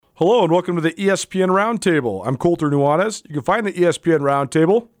Hello and welcome to the ESPN Roundtable. I'm Colter Nuanez. You can find the ESPN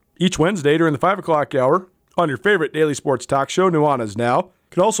Roundtable each Wednesday during the 5 o'clock hour on your favorite daily sports talk show, Nuanez Now.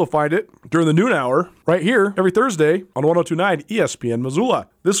 You can also find it during the noon hour right here every Thursday on 102.9 ESPN Missoula.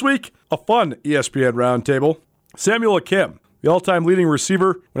 This week, a fun ESPN Roundtable. Samuel Akem, the all-time leading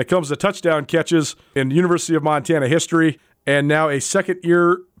receiver when it comes to touchdown catches in University of Montana history, and now a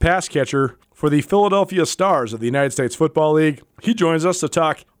second-year pass catcher for the Philadelphia Stars of the United States Football League. He joins us to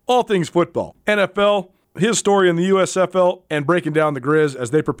talk all things football, NFL, his story in the USFL, and breaking down the Griz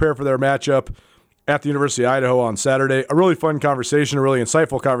as they prepare for their matchup at the University of Idaho on Saturday. A really fun conversation, a really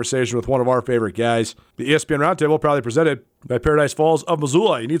insightful conversation with one of our favorite guys. The ESPN Roundtable proudly presented by Paradise Falls of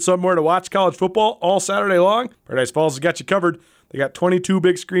Missoula. You need somewhere to watch college football all Saturday long? Paradise Falls has got you covered. They got 22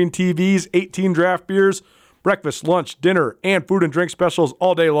 big screen TVs, 18 draft beers, breakfast, lunch, dinner, and food and drink specials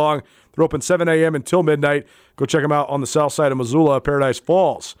all day long. They're open 7 a.m. until midnight. Go check them out on the south side of Missoula, Paradise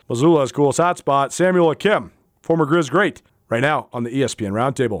Falls. Missoula's coolest hotspot, Samuel Akem, former Griz great, right now on the ESPN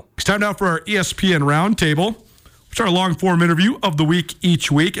Roundtable. It's time now for our ESPN Roundtable, which is our long-form interview of the week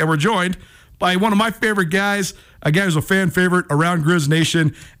each week, and we're joined by one of my favorite guys, a guy who's a fan favorite around Griz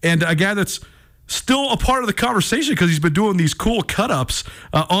Nation, and a guy that's still a part of the conversation because he's been doing these cool cut-ups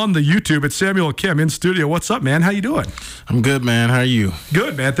on the YouTube. It's Samuel Akem in studio. What's up, man? How you doing? I'm good, man. How are you?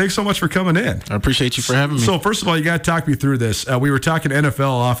 Good, man. Thanks so much for coming in. I appreciate you for having me. So, first of all, you got to talk me through this. We were talking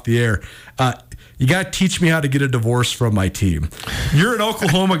NFL off the air. You got to teach me how to get a divorce from my team. You're an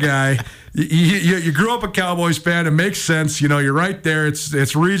Oklahoma guy. You grew up a Cowboys fan. It makes sense. You know, you're right there.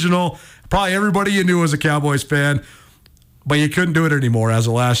 It's regional. Probably everybody you knew was a Cowboys fan. But you couldn't do it anymore as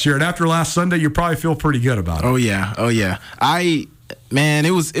of last year. And after last Sunday, you probably feel pretty good about it. Oh, yeah.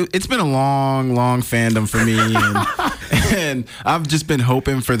 It's been a long fandom for me. And I've just been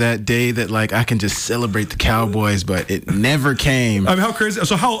hoping for that day that, like, I can just celebrate the Cowboys, but it never came. I mean, how crazy.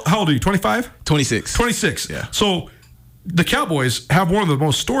 So how old are you, 25? 26. 26. Yeah. So the Cowboys have one of the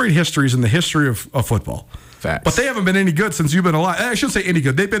most storied histories in the history of football. Facts. But they haven't been any good since you've been alive. I shouldn't say any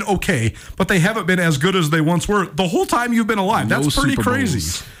good. They've been okay, but they haven't been as good as they once were the whole time you've been alive. That's pretty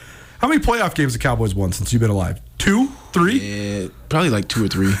crazy. How many playoff games the Cowboys won since you've been alive? 2? 3? Yeah, probably like 2 or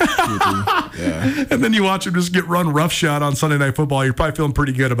 3. Yeah. And then you watch them just get run roughshod on Sunday Night Football. You're probably feeling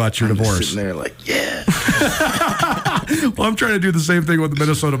pretty good about your divorce. Just sitting there like, yeah. Well, I'm trying to do the same thing with the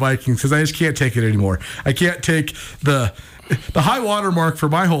Minnesota Vikings because I just can't take it anymore. I can't take the high water mark for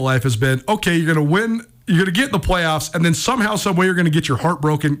my whole life has been, okay, you're going to win. You're going to get in the playoffs, and then somehow, some way, you're going to get your heart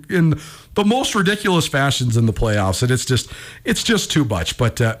broken in the most ridiculous fashions in the playoffs, and it's just too much.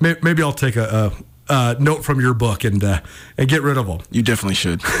 But maybe I'll take a note from your book and get rid of them. You definitely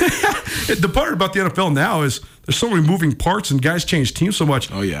should. The part about the NFL now is there's so many moving parts, and guys change teams so much.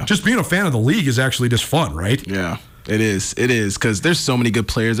 Oh, yeah. Just being a fan of the league is actually just fun, right? Yeah. It is, because there's so many good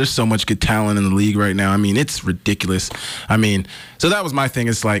players. There's so much good talent in the league right now. I mean, it's ridiculous. I mean, so that was my thing.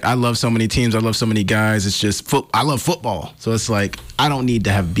 It's like I love so many teams. I love so many guys. It's just I love football. So it's like I don't need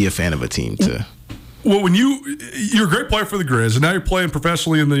to be a fan of a team to. Well, when you're a great player for the Griz, and now you're playing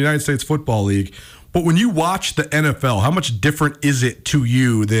professionally in the United States Football League, but when you watch the NFL, how much different is it to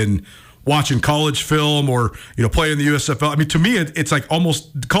you than watching college film or, you know, playing the USFL? I mean, to me, it's like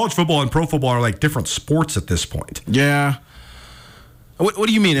almost college football and pro football are like different sports at this point. Yeah. What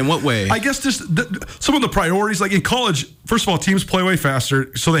do you mean? In what way? I guess just some of the priorities. Like in college, first of all, teams play way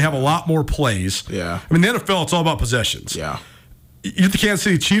faster, so they have a lot more plays. Yeah. I mean, the NFL, it's all about possessions. Yeah. You're the Kansas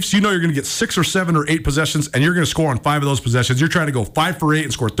City Chiefs, you know you're going to get 6 or 7 or 8 possessions, and you're going to score on 5 of those possessions. You're trying to go 5 for 8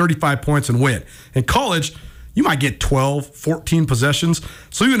 and score 35 points and win. In college, you might get 12, 14 possessions.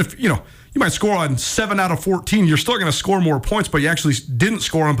 So even if, you know, you might score on 7 out of 14, you're still going to score more points, but you actually didn't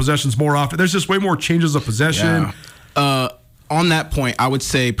score on possessions more often. There's just way more changes of possession. Yeah. On that point, I would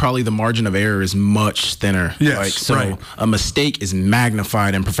say probably the margin of error is much thinner. Yes, right. A mistake is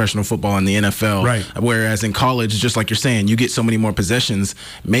magnified in professional football in the NFL. Right. Whereas in college, just like you're saying, you get so many more possessions.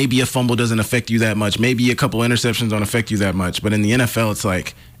 Maybe a fumble doesn't affect you that much. Maybe a couple interceptions don't affect you that much. But in the NFL, it's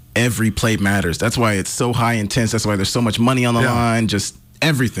like every play matters. That's why it's so high intense. That's why there's so much money on the line. Just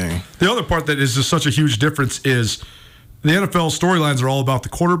everything. The other part that is just such a huge difference is the NFL storylines are all about the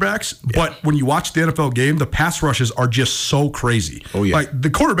quarterbacks, but when you watch the NFL game, the pass rushes are just so crazy. Oh, yeah. Like, the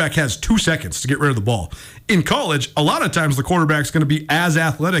quarterback has 2 seconds to get rid of the ball. In college, a lot of times the quarterback's going to be as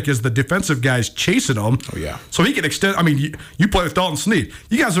athletic as the defensive guys chasing them. Oh, yeah. So he can extend. I mean, you play with Dalton Snead.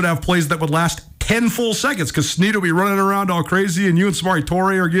 You guys would have plays that would last 10 full seconds because Snead will be running around all crazy and you and Samari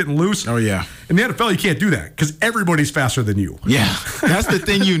Torre are getting loose. Oh, yeah. In the NFL, you can't do that because everybody's faster than you. Yeah. That's the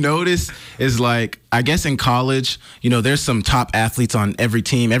thing you notice is, like, I guess in college, you know, there's some top athletes on every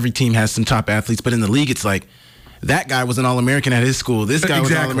team. Every team has some top athletes. But in the league, it's like that guy was an All-American at his school. This guy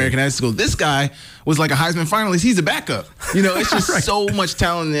was an All-American at his school. This guy was like a Heisman finalist. He's a backup. It's just so much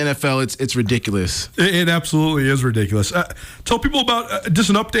talent in the NFL. It's ridiculous. It absolutely is ridiculous. Tell people about just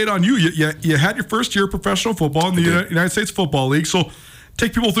an update on you. You had your first year of professional football in the United States Football League. So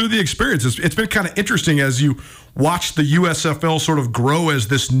take people through the experience. It's been kind of interesting as you watch the USFL sort of grow as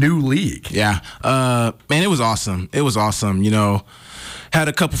this new league. Yeah. Man, it was awesome. Had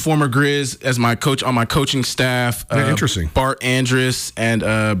a couple former Griz as my coach on my coaching staff. Interesting. Bart Andrus and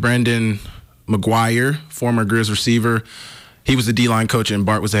Brandon McGuire, former Griz receiver. He was the D-line coach and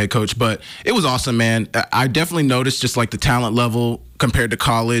Bart was the head coach. But it was awesome, man. I definitely noticed just like the talent level compared to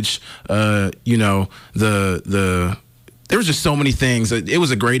college. There was just so many things. It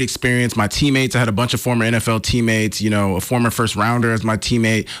was a great experience. My teammates, I had a bunch of former NFL teammates, a former first rounder as my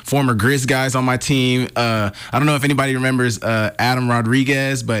teammate, former Griz guys on my team. I don't know if anybody remembers Adam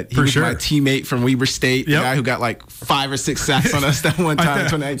Rodriguez, but he was my teammate from Weber State, the guy who got like 5 or 6 sacks on us that one time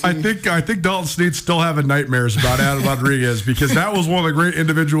in 2019. I think Dalton Snead's still having nightmares about Adam Rodriguez because that was one of the great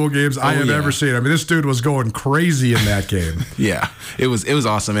individual games I have ever seen. I mean, this dude was going crazy in that game. Yeah, it was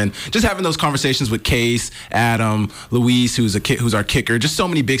awesome. And just having those conversations with Case, Adam, Luis, who's our kicker, just so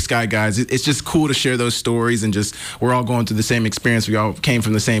many Big Sky guys. It's just cool to share those stories and just we're all going through the same experience. We all came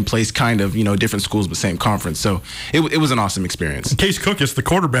from the same place, kind of, different schools but same conference. So it was an awesome experience. Case Cook is the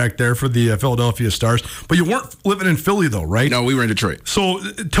quarterback there for the Philadelphia Stars, but you weren't living in Philly though, right? No, we were in Detroit. So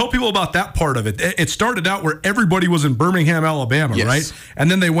tell people about that part of it. It started out where everybody was in Birmingham, Alabama, right?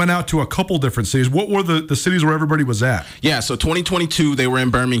 And then they went out to a couple different cities. What were the cities where everybody was at? Yeah, so 2022 they were in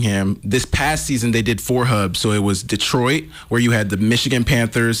Birmingham. This past season they did 4 hubs. So it was Detroit, where you had the Michigan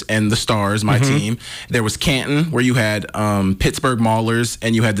Panthers and the Stars, my team. There was Canton, where you had Pittsburgh Maulers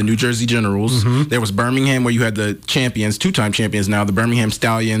and you had the New Jersey Generals. There was Birmingham, where you had the champions, 2-time champions now, the Birmingham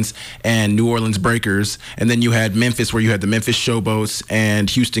Stallions and New Orleans Breakers. And then you had Memphis, where you had the Memphis Showboats and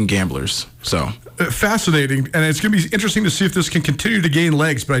Houston Gamblers. So fascinating. And it's going to be interesting to see if this can continue to gain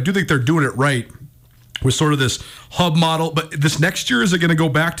legs, but I do think they're doing it right with sort of this hub model. But this next year, is it going to go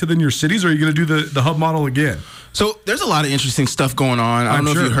back to then your cities, or are you going to do the hub model again? So there's a lot of interesting stuff going on. I don't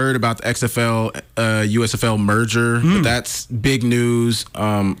know if you heard about the XFL, USFL merger, but that's big news.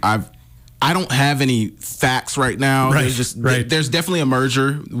 I don't have any facts right now. There's definitely a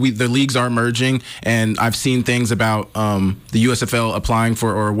merger. The leagues are merging, and I've seen things about the USFL applying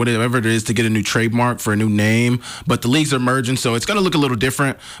for or whatever it is to get a new trademark for a new name. But the leagues are merging, so it's going to look a little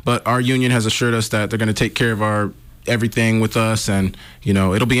different. But our union has assured us that they're going to take care of our everything with us, and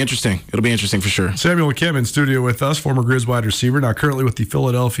it'll be interesting. It'll be interesting for sure. Samuel Akem in studio with us, former Griz wide receiver, now currently with the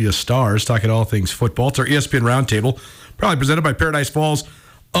Philadelphia Stars, talking all things football. It's our ESPN Roundtable, probably presented by Paradise Falls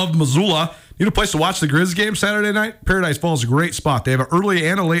of Missoula. Need a place to watch the Griz game Saturday night? Paradise Falls is a great spot. They have an early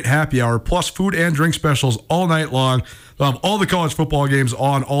and a late happy hour, plus food and drink specials all night long. They'll have all the college football games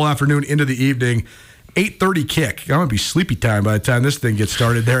on all afternoon into the evening. 8:30 kick. I'm going to be sleepy time by the time this thing gets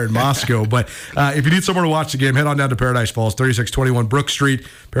started there in Moscow. But if you need somewhere to watch the game, head on down to Paradise Falls, 3621 Brook Street,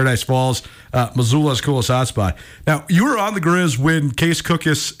 Paradise Falls, Missoula's coolest hotspot. Now, you were on the Griz when Case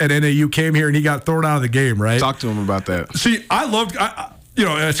Cookus at NAU came here and he got thrown out of the game, right? Talk to him about that. See, I loved...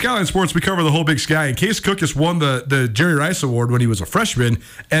 at Skyline Sports, we cover the whole Big Sky, and Case Cookus won the Jerry Rice Award when he was a freshman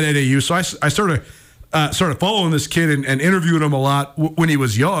at NAU. So I started following this kid and interviewing him a lot when he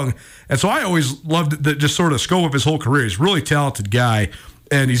was young. And so I always loved the just sort of scope of his whole career. He's a really talented guy,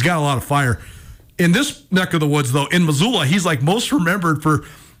 and he's got a lot of fire. In this neck of the woods, though, in Missoula, he's like most remembered for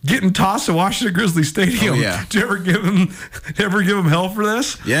getting tossed at Washington Grizzly Stadium. Oh, yeah. Did you ever give him hell for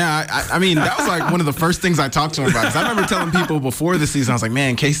this? Yeah, I mean, that was like one of the first things I talked to him about. Because I remember telling people before the season, I was like,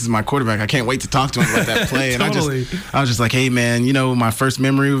 man, Case is my quarterback. I can't wait to talk to him about that play. And Totally. I was just like, hey, man, my first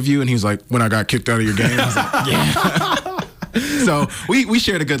memory of you? And he was like, when I got kicked out of your game. I was like, yeah. So we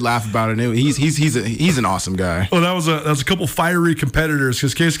shared a good laugh about it. And he's an awesome guy. Well, that was a couple fiery competitors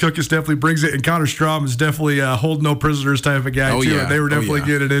because Case Cookus definitely brings it, and Connor Strom is definitely hold no prisoners type of guy too. Yeah. And they were definitely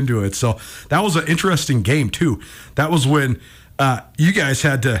getting into it. So that was an interesting game too. That was when you guys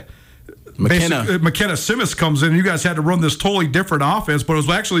had to. McKenna Simmons comes in. You guys had to run this totally different offense, but it was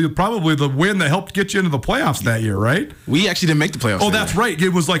actually probably the win that helped get you into the playoffs that year, right? We actually didn't make the playoffs. Oh, that's right. It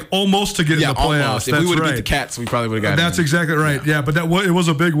was like almost to get in the playoffs. Almost. If we would have beat the Cats, we probably would have gotten. That's exactly right. Yeah, but it was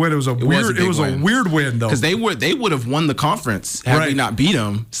a big win. It was a weird win though. Because they would have won the conference had we not beat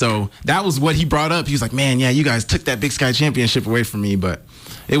them. So that was what he brought up. He was like, man, yeah, you guys took that Big Sky championship away from me, but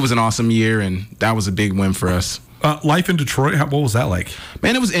it was an awesome year, and that was a big win for us. Life in Detroit, what was that like?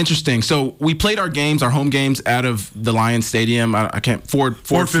 Man, it was interesting. So we played our home games out of the Lions Stadium. Ford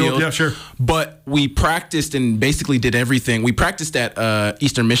Field. Yeah, sure. But we practiced and basically did everything. We practiced at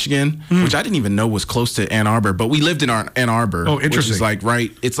Eastern Michigan, which I didn't even know was close to Ann Arbor, but we lived in Ann Arbor. Oh, interesting. Which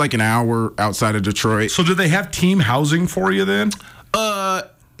is it's like an hour outside of Detroit. So did they have team housing for you then?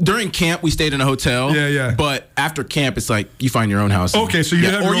 During camp, we stayed in a hotel. Yeah. But after camp, it's like you find your own house. Okay, so you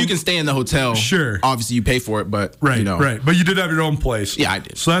can stay in the hotel. Sure. Obviously, you pay for it, but right. But you did have your own place. Yeah, I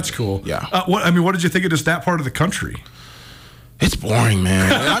did. So that's cool. Yeah. What did you think of just that part of the country? It's boring,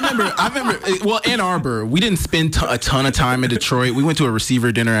 man. I remember. Well, Ann Arbor, we didn't spend a ton of time in Detroit. We went to a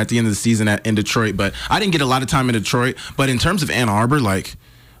receiver dinner at the end of the season in Detroit, but I didn't get a lot of time in Detroit. But in terms of Ann Arbor, like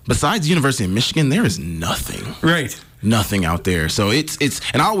besides University of Michigan, there is nothing. Right. Nothing out there. So it's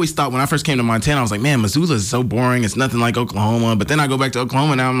and I always thought when I first came to Montana, I was like, man, Missoula is so boring. It's nothing like Oklahoma. But then I go back to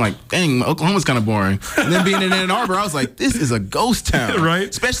Oklahoma and I'm like, dang, Oklahoma's kind of boring. And then being in Ann Arbor, I was like, this is a ghost town. Right.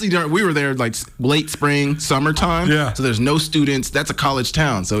 Especially we were there like late spring, summertime. Yeah. So there's no students. That's a college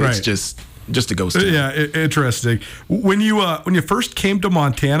town. So it's just a ghost town. Yeah, interesting. When you first came to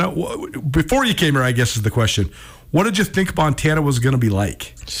Montana, before you came here, I guess is the question. What did you think Montana was going to be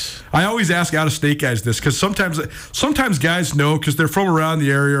like? I always ask out-of-state guys this because sometimes guys know because they're from around the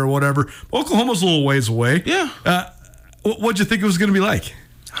area or whatever. Oklahoma's a little ways away. Yeah. What did you think it was going to be like?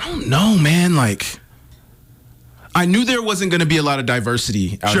 I don't know, man. Like, I knew there wasn't going to be a lot of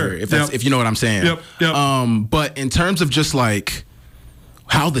diversity out here, if you know what I'm saying. Yep. But in terms of just like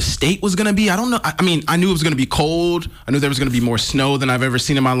how the state was going to be, I don't know. I mean, I knew it was going to be cold. I knew there was going to be more snow than I've ever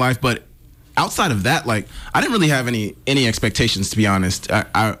seen in my life, but outside of that, like I didn't really have any expectations, to be honest.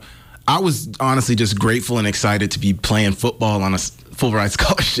 I was honestly just grateful and excited to be playing football on a full ride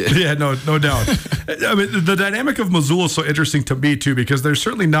scholarship. Yeah, no doubt. I mean, the dynamic of Missoula is so interesting to me too because there's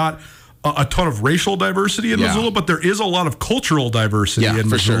certainly not a ton of racial diversity in Missoula, but there is a lot of cultural diversity in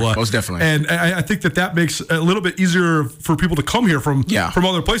Missoula. Sure. Most definitely. And I think that makes it a little bit easier for people to come here from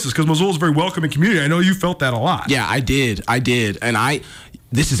other places because Missoula is a very welcoming community. I know you felt that a lot. Yeah, I did. And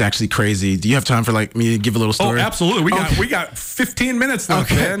this is actually crazy. Do you have time for like me to give a little story? Oh, absolutely. We got 15 minutes left,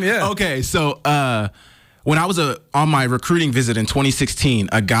 man. Yeah. Okay. So when I was on my recruiting visit in 2016,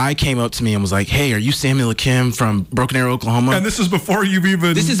 a guy came up to me and was like, "Hey, are you Samuel Akem from Broken Arrow, Oklahoma?" And this is before you've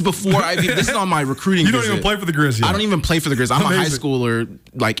even. This is before this is on my recruiting. You don't visit. even play for the Griz yet. I don't even play for the Griz. I'm a high schooler,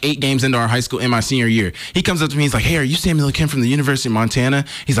 like 8 games into our high school in my senior year. He comes up to me. He's like, "Hey, are you Samuel Akem from the University of Montana?"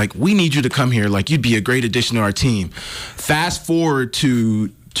 He's like, "We need you to come here. Like, you'd be a great addition to our team." Fast forward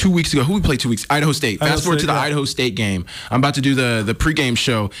to 2 weeks ago. Who we played 2 weeks? Idaho State. Fast forward to the Idaho State game. I'm about to do the pregame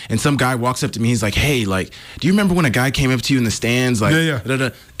show, and some guy walks up to me. He's like, "Hey, like, do you remember when a guy came up to you in the stands?" Like,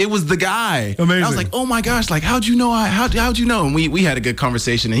 It was the guy. Amazing. And I was like, "Oh my gosh! Like, how'd you know? How'd you know?" And we had a good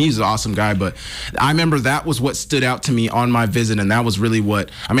conversation, and he's an awesome guy. But I remember that was what stood out to me on my visit, and that was really what.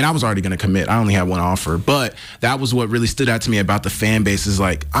 I mean, I was already going to commit. I only had one offer, but that was what really stood out to me about the fan base. Is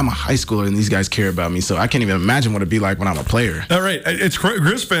like, I'm a high schooler, and these guys care about me. So I can't even imagine what it'd be like when I'm a player. All right, it's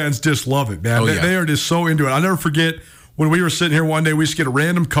Griz fans just love it, man. They are just so into it. I'll never forget when we were sitting here one day, we just get a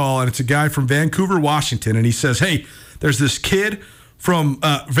random call, and it's a guy from Vancouver, Washington, and he says, "Hey, there's this kid from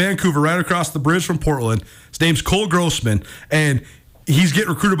Vancouver right across the bridge from Portland. His name's Cole Grossman, and he's getting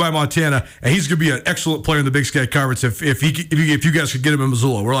recruited by Montana, and he's going to be an excellent player in the Big Sky Conference if you guys could get him in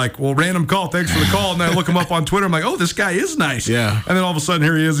Missoula." We're like, "Well, random call. Thanks for the call." And then I look him up on Twitter. I'm like, "Oh, this guy is nice." Yeah. And then all of a sudden,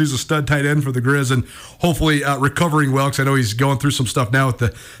 here he is. He's a stud tight end for the Griz, and hopefully recovering well because I know he's going through some stuff now with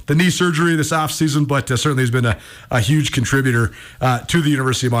the knee surgery this offseason, but certainly he's been a huge contributor to the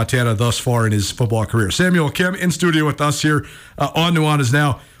University of Montana thus far in his football career. Samuel Akem in studio with us here on Nuanez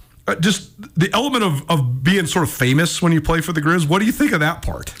Now. Just the element of being sort of famous when you play for the Griz. What do you think of that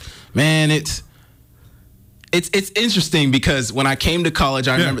part? Man, it's interesting because when I came to college,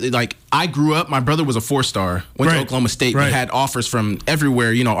 I remember like I grew up. My brother was a 4-star, went to Oklahoma State, but had offers from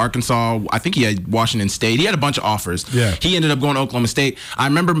everywhere. You know, Arkansas. I think he had Washington State. He had a bunch of offers. Yeah. He ended up going to Oklahoma State. I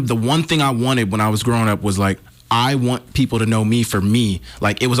remember the one thing I wanted when I was growing up was like, I want people to know me for me.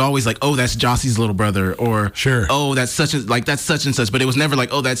 Like, it was always like, "Oh, that's Jossie's little brother," or "Oh, that's such and such." But it was never like,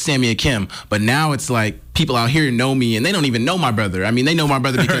 "Oh, that's Sammy Akem." But now it's like people out here know me, and they don't even know my brother. I mean, they know my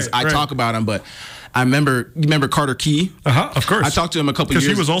brother because I talk about him. But I remember Carter Key. Of course. I talked to him a couple years.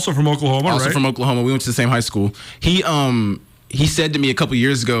 Because he was also from Oklahoma, Also from Oklahoma. We went to the same high school. He said to me a couple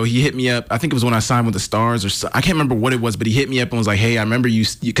years ago, he hit me up. I think it was when I signed with the Stars, or I can't remember what it was, but he hit me up and was like, "Hey, I remember you,"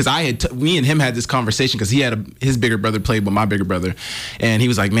 because me and him had this conversation because he had his bigger brother played with my bigger brother, and he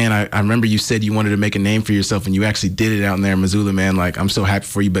was like, "Man, I remember you said you wanted to make a name for yourself, and you actually did it out in there in Missoula, man. Like, I'm so happy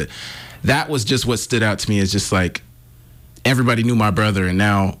for you." But that was just what stood out to me. Is just like everybody knew my brother, and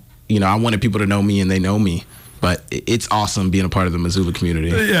now I wanted people to know me, and they know me. But it's awesome being a part of the Missoula community.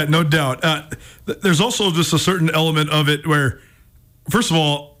 Yeah, no doubt. There's also just a certain element of it where, first of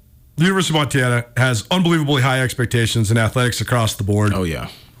all, the University of Montana has unbelievably high expectations in athletics across the board. Oh, yeah.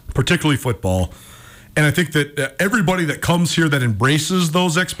 Particularly football. And I think that everybody that comes here that embraces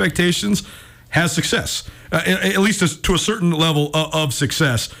those expectations has success, at least to a certain level of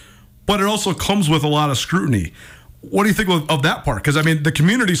success. But it also comes with a lot of scrutiny. What do you think of that part? Because, I mean, the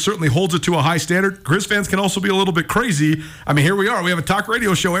community certainly holds it to a high standard. Grizz fans can also be a little bit crazy. I mean, here we are. We have a talk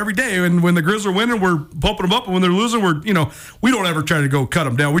radio show every day, and when the Grizz are winning, we're pumping them up, and when they're losing, we don't ever try to go cut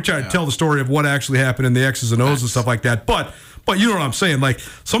them down. We try to tell the story of what actually happened in the X's and O's and stuff like that. But you know what I'm saying? Like,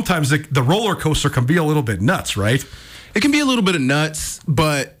 sometimes the roller coaster can be a little bit nuts, right? It can be a little bit of nuts,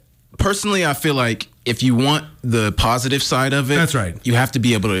 but personally, I feel like if you want the positive side of it, that's right. You have to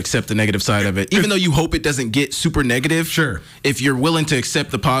be able to accept the negative side of it. Even though you hope it doesn't get super negative, sure. If you're willing to accept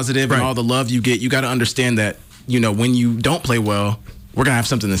the positive and all the love you get, you got to understand that, when you don't play well, we're going to have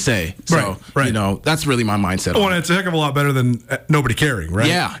something to say. So, that's really my mindset. Oh, and it's a heck of a lot better than nobody caring, right?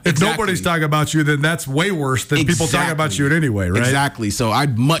 Yeah, If nobody's talking about you, then that's way worse than people talking about you anyway, right? Exactly. So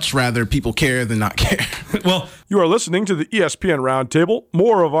I'd much rather people care than not care. Well, you are listening to the ESPN Roundtable.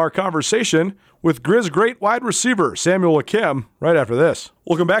 More of our conversation with Griz great wide receiver Samuel Akem right after this.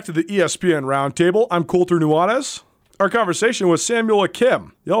 Welcome back to the ESPN Roundtable. I'm Colter Nuanez. Our conversation with Samuel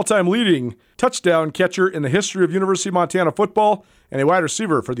Akem, the all-time leading touchdown catcher in the history of University of Montana football and a wide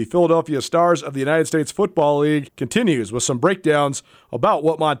receiver for the Philadelphia Stars of the United States Football League, continues with some breakdowns about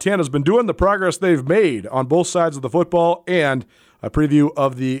what Montana's been doing, the progress they've made on both sides of the football, and a preview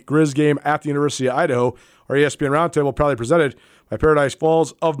of the Griz game at the University of Idaho. Our ESPN Roundtable proudly presented by Paradise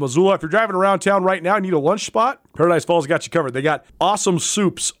Falls of Missoula. If you're driving around town right now and need a lunch spot, Paradise Falls got you covered. They got awesome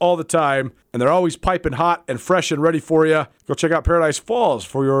soups all the time, and they're always piping hot and fresh and ready for you. Go check out Paradise Falls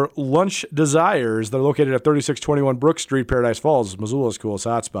for your lunch desires. They're located at 3621 Brook Street, Paradise Falls, Missoula's coolest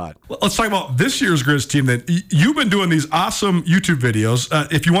hotspot. Well, let's talk about this year's Griz team. That you've been doing these awesome YouTube videos.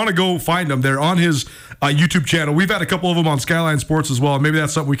 If you want to go find them, they're on his YouTube channel. We've had a couple of them on Skyline Sports as well. Maybe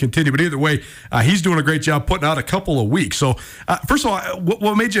that's something we continue. But either way, he's doing a great job putting out a couple a week. So first of all,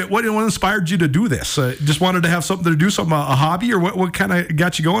 what inspired you to do this? Just wanted to have something to do, a hobby, or what kind of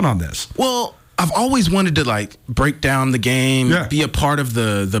got you going on this? Well, I've always wanted to break down the game, be a part of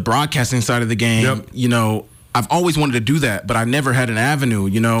the broadcasting side of the game. Yep. I've always wanted to do that, but I never had an avenue,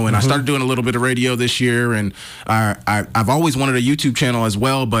 and I started doing a little bit of radio this year, and I've always wanted a YouTube channel as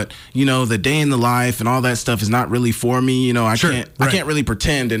well, but, the day in the life and all that stuff is not really for me. I can't really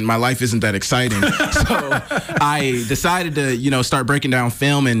pretend, and my life isn't that exciting. So I decided to, start breaking down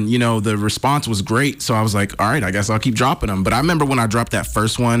film, and, the response was great. So I was like, all right, I guess I'll keep dropping them. But I remember when I dropped that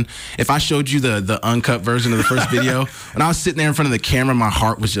first one, if I showed you the uncut version of the first video, when I was sitting there in front of the camera, my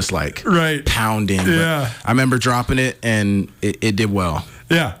heart was just pounding. Yeah. I remember dropping it, and it did well.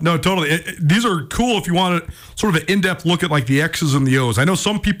 Yeah, no, totally. These are cool if you want sort of an in-depth look at the X's and the O's. I know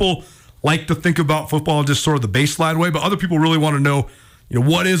some people like to think about football just sort of the baseline way, but other people really want to know,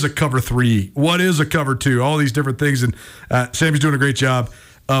 what is a cover 3? What is a cover 2? All these different things. And Sammy's doing a great job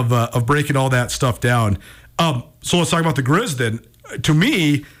of breaking all that stuff down. So let's talk about the Griz then. To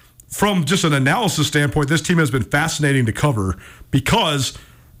me, from just an analysis standpoint, this team has been fascinating to cover because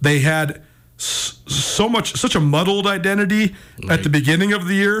they had such a muddled identity at the beginning of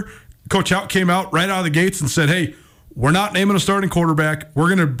the year. Coach Out came out right out of the gates and said, hey, we're not naming a starting quarterback.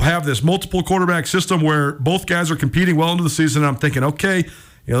 We're going to have this multiple quarterback system where both guys are competing well into the season. And I'm thinking, okay,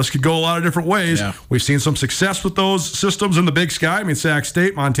 this could go a lot of different ways. Yeah. We've seen some success with those systems in the Big Sky. I mean, Sac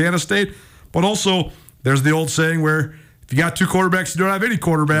State, Montana State. But also, there's the old saying where if you got two quarterbacks, you don't have any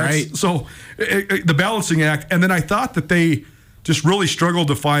quarterbacks. Right. So the balancing act. And then I thought that they just really struggled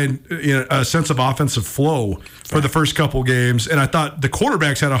to find a sense of offensive flow for the first couple games. And I thought the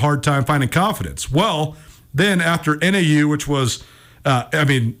quarterbacks had a hard time finding confidence. Well, then after NAU, which was,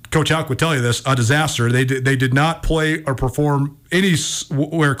 Coach Houck would tell you this, a disaster. They did not play or perform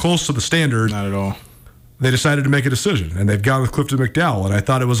anywhere close to the standard. Not at all. They decided to make a decision, and they've gone with Clifton McDowell. And I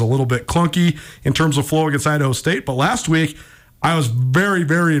thought it was a little bit clunky in terms of flow against Idaho State. But last week, I was very,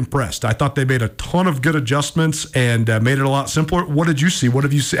 very impressed. I thought they made a ton of good adjustments and made it a lot simpler. What did you see? How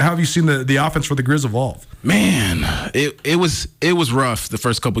have you seen the offense for the Griz evolve? Man, it was rough the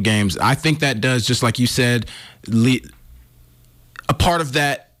first couple games. I think that does, just like you said, a part of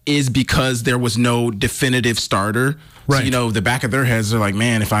that is because there was no definitive starter. Right. So, the back of their heads are like,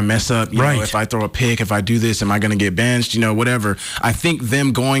 man, if I mess up, if I throw a pick, if I do this, am I going to get benched? Whatever. I think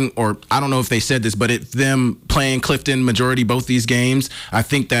them going, or I don't know if they said this, but them playing Clifton majority both these games, I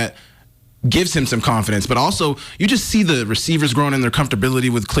think that gives him some confidence, but also you just see the receivers growing in their comfortability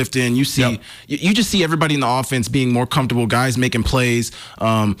with Clifton. You see, you just see everybody in the offense being more comfortable, guys making plays.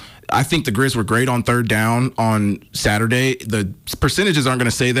 I think the Griz were great on third down on Saturday. The percentages aren't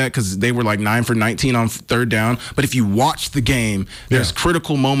going to say that because they were like 9 for 19 on third down. But if you watch the game, there's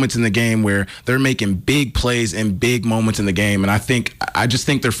critical moments in the game where they're making big plays and big moments in the game. And I just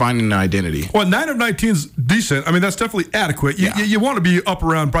think they're finding an identity. Well, 9 of 19 is decent. I mean, that's definitely adequate. You want to be up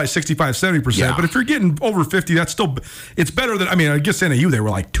around probably 65, 70%. But if you're getting over 50, that's still, it's better than, I mean, I guess NAU, they were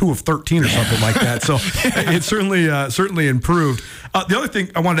like 2 of 13 or something like that. So it's certainly improved. The other thing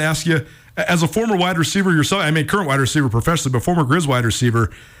I wanted to ask you, as a former wide receiver yourself, I mean, current wide receiver professionally, but former Griz wide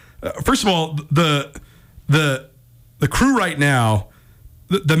receiver, first of all, the crew right now,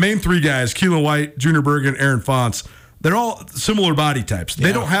 the main three guys, Keelan White, Junior Bergen, Aaron Fonts, they're all similar body types.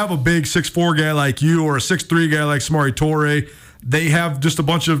 They don't have a big 6'4" guy like you or a 6'3" guy like Samori Torre. They have just a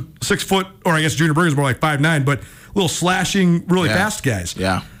bunch of 6 foot, or I guess Junior Bergen's more like 5'9", but little slashing, really fast guys.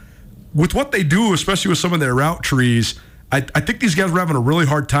 Yeah. With what they do, especially with some of their route trees, I think these guys were having a really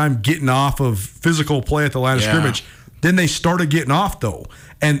hard time getting off of physical play at the line of scrimmage. Then they started getting off, though.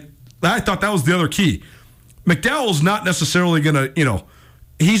 And I thought that was the other key. McDowell's not necessarily going to,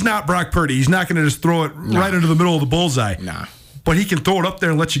 he's not Brock Purdy. He's not going to just throw it right into the middle of the bullseye. Nah. But he can throw it up there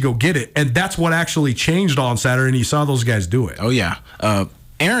and let you go get it. And that's what actually changed on Saturday, and you saw those guys do it. Oh, yeah.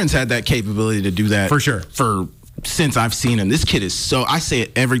 Aaron's had that capability to do that. For sure. Since I've seen him. This kid is I say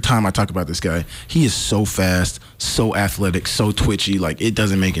it every time I talk about this guy. He is so fast, so athletic, so twitchy. Like, it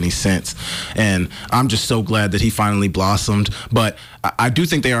doesn't make any sense. And I'm just so glad that he finally blossomed. But I do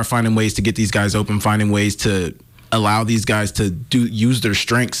think they are finding ways to get these guys open, finding ways to allow these guys to use their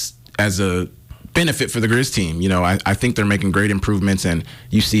strengths as a benefit for the Griz team. I think they're making great improvements, and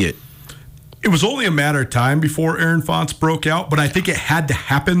you see it. It was only a matter of time before Aaron Fonts broke out, but I think it had to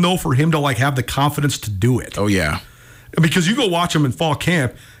happen, though, for him to have the confidence to do it. Oh, yeah. Because you go watch him in fall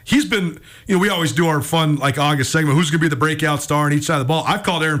camp, he's been, we always do our fun, August segment, who's going to be the breakout star on each side of the ball. I've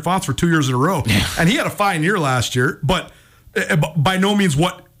called Aaron Fonts for 2 years in a row, and he had a fine year last year, but by no means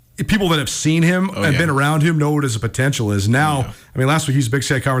what people that have seen him and been around him know what his potential is. Now, I mean, last week he's Big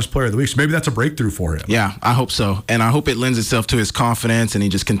Sky Conference Player of the Week, so maybe that's a breakthrough for him. Yeah, I hope so. And I hope it lends itself to his confidence and he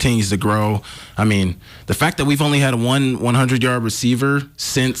just continues to grow. I mean, the fact that we've only had one 100-yard receiver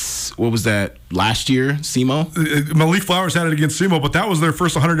since, what was that, last year, SEMO? Malik Flowers had it against SEMO, but that was their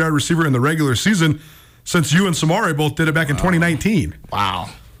first 100-yard receiver in the regular season since you and Samari both did it back in 2019. Wow.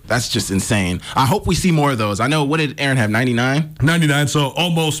 That's just insane. I hope we see more of those. I know, what did Aaron have, 99? 99, so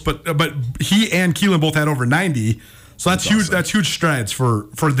almost, but he and Keelan both had over 90. So that's huge. Awesome. That's huge strides for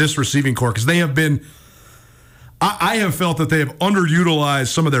this receiving corps, because they have been, I have felt that they have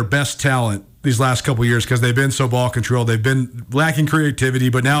underutilized some of their best talent these last couple of years because they've been so ball controlled. They've been lacking creativity,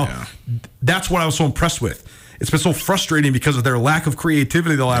 but now that's what I was so impressed with. It's been so frustrating because of their lack of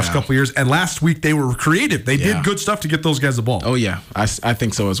creativity the last couple of years. And last week they were creative. They did good stuff to get those guys the ball. Oh, yeah. I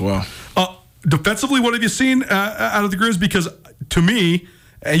think so as well. Defensively, what have you seen out of the Griz? Because to me,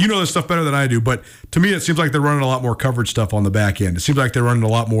 and you know this stuff better than I do, but to me it seems like they're running a lot more coverage stuff on the back end. It seems like they're running a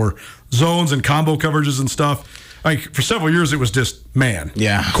lot more zones and combo coverages and stuff. For several years, it was just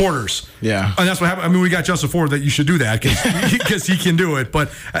quarters. Yeah. And that's what happened. I mean, we got Justin Ford that you should do that because he can do it.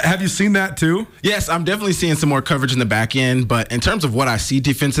 But have you seen that too? Yes, I'm definitely seeing some more coverage in the back end. But in terms of what I see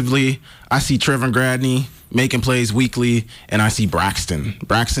defensively, I see Trevor Gradney making plays weekly, and I see Braxton.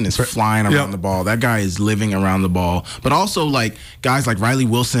 Braxton is flying around the ball. That guy is living around the ball. But also, guys like Riley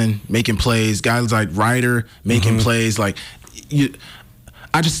Wilson making plays, guys like Ryder making plays.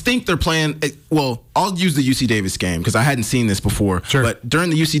 I just think they're playing. Well, I'll use the UC Davis game because I hadn't seen this before. Sure. But during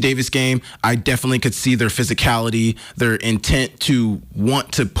the UC Davis game, I definitely could see their physicality, their intent to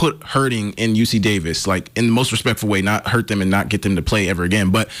want to put hurting in UC Davis, in the most respectful way, not hurt them and not get them to play ever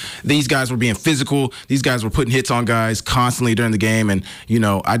again. But these guys were being physical. These guys were putting hits on guys constantly during the game. And,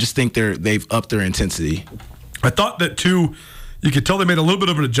 I just think they've upped their intensity. I thought that, too, you could tell they made a little bit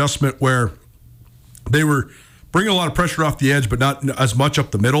of an adjustment where they were bringing a lot of pressure off the edge, but not as much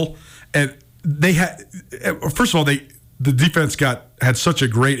up the middle. And they had, first of all, the defense had such a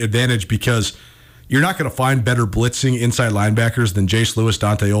great advantage because you're not going to find better blitzing inside linebackers than Jace Lewis,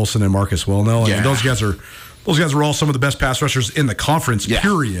 Dante Olson, and Marcus Wilnell. I mean, those guys are all some of the best pass rushers in the conference,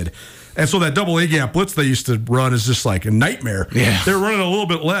 period. And so that double A-gap blitz they used to run is just like a nightmare. Yeah. They're running a little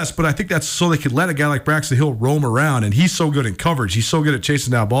bit less, but I think that's so they could let a guy like Braxton Hill roam around, and he's so good in coverage. He's so good at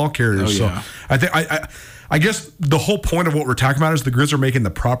chasing down ball carriers. So I guess the whole point of what we're talking about is the Griz are making the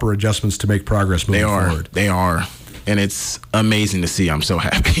proper adjustments to make progress moving forward. They are. And it's amazing to see. I'm so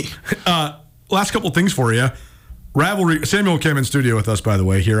happy. Last couple of things for you. Rivalry. Samuel Akem in studio with us, by the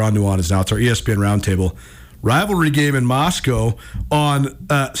way, here on Nuanez Now. It's our ESPN Roundtable. Rivalry game in Moscow on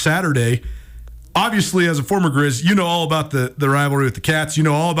Saturday. Obviously, as a former Griz, you know all about the rivalry with the Cats. You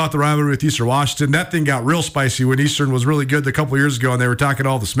know all about the rivalry with Eastern Washington. That thing got real spicy when Eastern was really good a couple years ago, and they were talking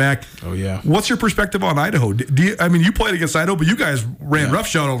all the smack. Oh, yeah. What's your perspective on Idaho? You played against Idaho, but you guys ran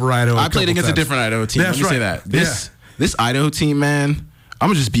roughshod over Idaho. I played against a different Idaho team. Let me say that. This Idaho team, man, I'm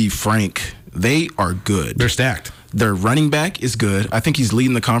going to just be frank. They are good. They're stacked. Their running back is good. I think he's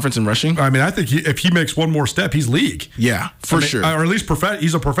leading the conference in rushing. I think if he makes one more step, he's league. Yeah, for sure. Or at least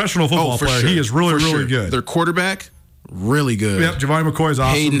he's a professional football player. Sure. He is really good. Their quarterback, really good. Yep, Giovanni McCoy is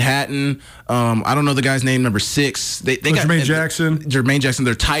awesome. Hayden Hatton. I don't know the guy's name, number 6. They got Jermaine Jackson. Jermaine Jackson,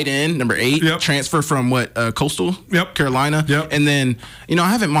 their tight end, number 8. Yep. Transfer from Coastal? Yep. Carolina. Yep. And then, I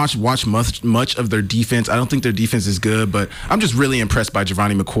haven't watched much of their defense. I don't think their defense is good, but I'm just really impressed by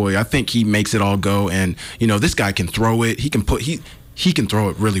Giovanni McCoy. I think he makes it all go, and this guy can throw it. He can throw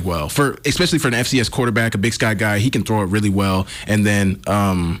it really well. Especially for an FCS quarterback, a Big Sky guy, he can throw it really well. And then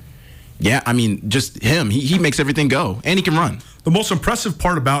just him. He makes everything go, and he can run. The most impressive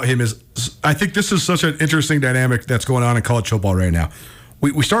part about him is I think this is such an interesting dynamic that's going on in college football right now.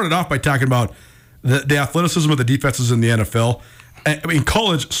 We started off by talking about the athleticism of the defenses in the NFL. In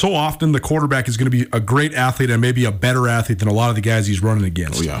college, so often the quarterback is going to be a great athlete and maybe a better athlete than a lot of the guys he's running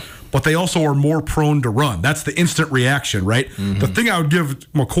against. Oh, yeah. But they also are more prone to run. That's the instant reaction, right? Mm-hmm. The thing I would give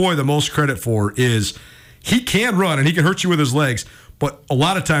McCoy the most credit for is he can run and he can hurt you with his legs, but a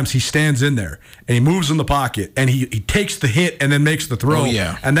lot of times he stands in there and he moves in the pocket and he takes the hit and then makes the throw. Oh,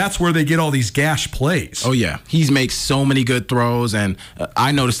 yeah. And that's where they get all these gash plays. Oh, yeah. He makes so many good throws, and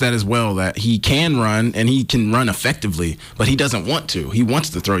I noticed that as well, that he can run and he can run effectively, but he doesn't want to. He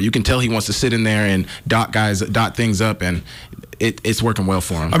wants to throw. You can tell he wants to sit in there and dot things up, and it's working well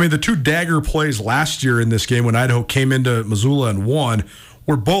for him. The 2 dagger plays last year in this game when Idaho came into Missoula and won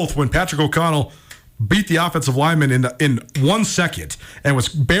were both when Patrick O'Connell beat the offensive lineman in 1 second and was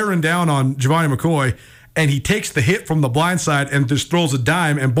bearing down on Giovanni McCoy, and he takes the hit from the blind side and just throws a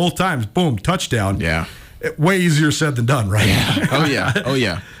dime, and both times, boom, touchdown. Yeah. Way easier said than done, right? Yeah. Oh,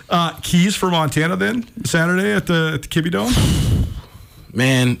 yeah. Keys for Montana then, Saturday at the Kibbie Dome?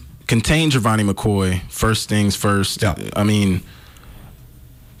 Man, contain Giovanni McCoy, first things first. Yeah.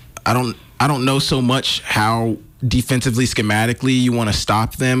 I don't know so much how defensively, schematically, you want to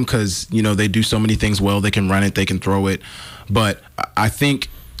stop them because, they do so many things well. They can run it, they can throw it. But I think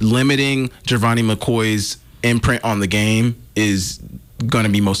limiting Giovanni McCoy's imprint on the game is going to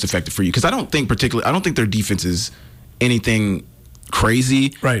be most effective for you. Because I don't think their defense is anything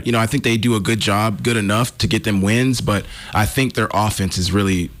crazy. Right. I think they do a good job, good enough to get them wins. But I think their offense is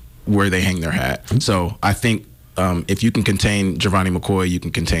really where they hang their hat. So I think if you can contain Giovanni McCoy, you can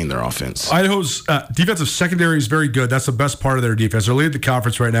contain their offense. Idaho's defensive secondary is very good. That's the best part of their defense. They're leading the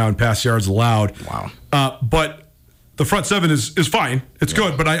conference right now in pass yards allowed. Wow. But the front seven is fine. It's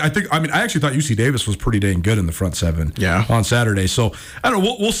good. But I actually thought UC Davis was pretty dang good in the front seven on Saturday. So, I don't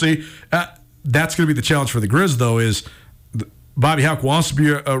know. We'll see. That's going to be the challenge for the Griz, though, is Bobby Houck wants to be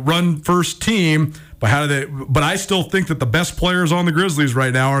a run-first team. But I still think that the best players on the Grizzlies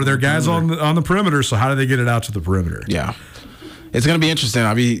right now are their guys on the perimeter. So how do they get it out to the perimeter? Yeah, it's going to be interesting.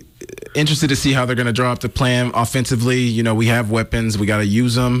 I'll be interested to see how they're going to draw up the plan offensively. We have weapons. We got to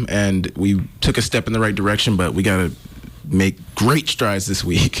use them, and we took a step in the right direction, but we got to make great strides this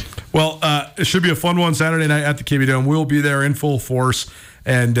week. Well, it should be a fun one Saturday night at the Kibbie Dome. We'll be there in full force,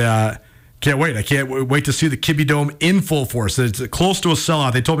 and can't wait. I can't wait to see the Kibbie Dome in full force. It's close to a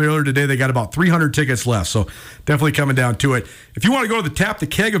sellout. They told me earlier today they got about 300 tickets left, so definitely coming down to it. If you want to go to the Tap the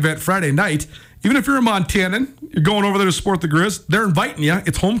Keg event Friday night, even if you're a Montanan, you're going over there to support the Griz, they're inviting you.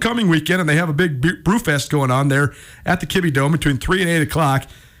 It's homecoming weekend, and they have a big brew fest going on there at the Kibbie Dome between 3 and 8 o'clock.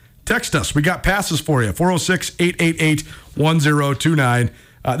 Text us. We got passes for you, 406-888-1029.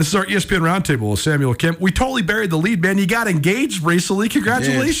 This is our ESPN Roundtable with Samuel Akem. We totally buried the lead, man. You got engaged recently.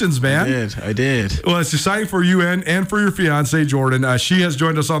 Congratulations, man. I did. Well, it's exciting for you and for your fiance, Jordan. She has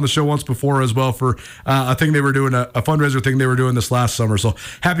joined us on the show once before as well for a thing they were doing, a fundraiser thing they were doing this last summer. So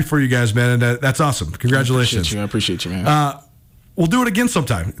happy for you guys, man. And that's awesome. Congratulations. I appreciate you, man. We'll do it again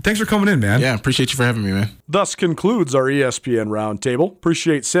sometime. Thanks for coming in, man. Yeah, appreciate you for having me, man. Thus concludes our ESPN Roundtable.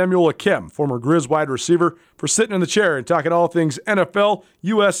 Appreciate Samuel Akem, former Griz wide receiver, for sitting in the chair and talking all things NFL,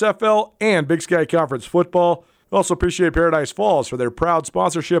 USFL, and Big Sky Conference football. Also appreciate Paradise Falls for their proud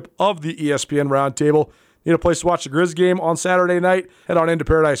sponsorship of the ESPN Roundtable. Need a place to watch the Griz game on Saturday night? Head on into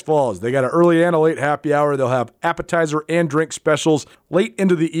Paradise Falls. They got an early and a late happy hour. They'll have appetizer and drink specials late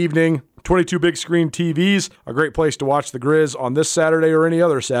into the evening. 22 big screen TVs, a great place to watch the Griz on this Saturday or any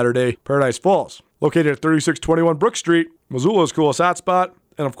other Saturday. Paradise Falls. located at 3621 Brook Street, Missoula's coolest hotspot.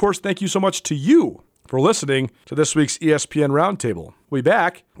 And of course, thank you so much to you for listening to this week's ESPN Roundtable. We'll be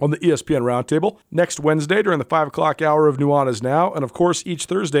back on the ESPN Roundtable next Wednesday during the 5 o'clock hour of Nuanez Now, and of course each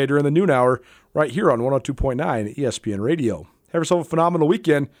Thursday during the noon hour right here on 102.9 ESPN Radio. Have yourself a phenomenal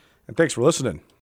weekend, and thanks for listening.